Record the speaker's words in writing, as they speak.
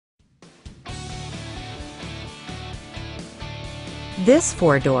This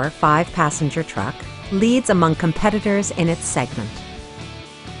four-door, five-passenger truck leads among competitors in its segment.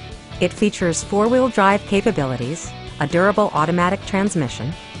 It features four-wheel drive capabilities, a durable automatic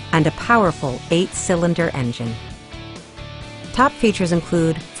transmission, and a powerful 8-cylinder engine. Top features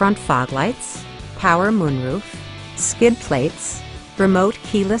include front fog lights, power moonroof, skid plates, remote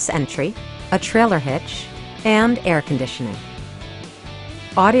keyless entry, a trailer hitch, and air conditioning.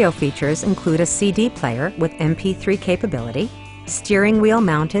 Audio features include a CD player with MP3 capability, steering wheel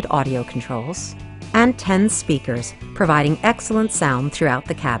mounted audio controls, and 10 speakers providing excellent sound throughout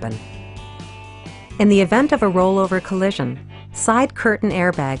the cabin. In the event of a rollover collision, side curtain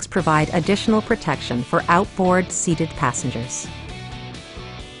airbags provide additional protection for outboard seated passengers.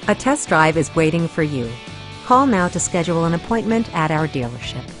 A test drive is waiting for you. Call now to schedule an appointment at our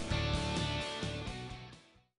dealership.